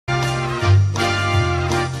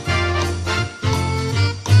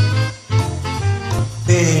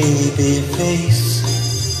baby face.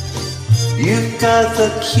 You've got the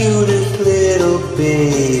cutest little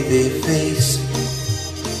baby face.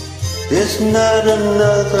 There's not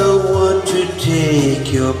another one to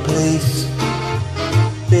take your place.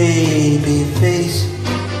 Baby face,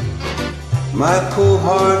 my poor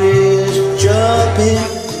heart is jumping.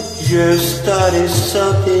 Just started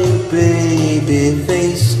something, baby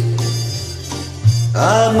face.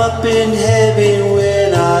 I'm up in heaven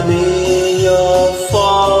when I'm in your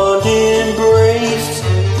fond embrace.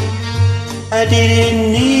 I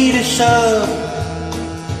didn't need a shove,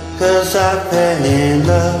 'cause I fell in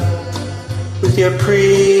love with your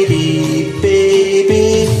pretty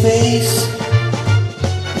baby face.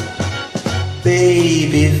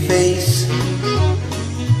 Baby face,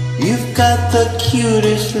 you've got the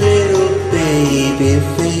cutest little baby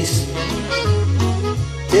face.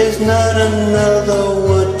 There's not another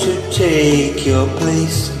one to take your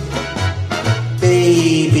place.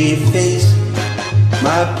 Baby face,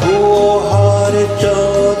 my poor heart is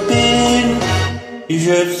jumping. You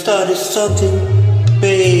should have started something,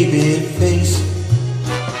 baby face.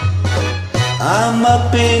 I'm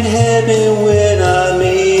up in heaven when I'm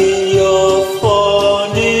in your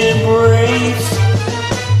fond embrace.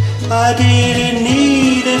 I didn't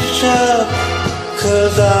need a shove,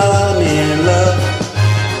 'cause I'm in love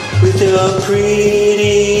with your pretty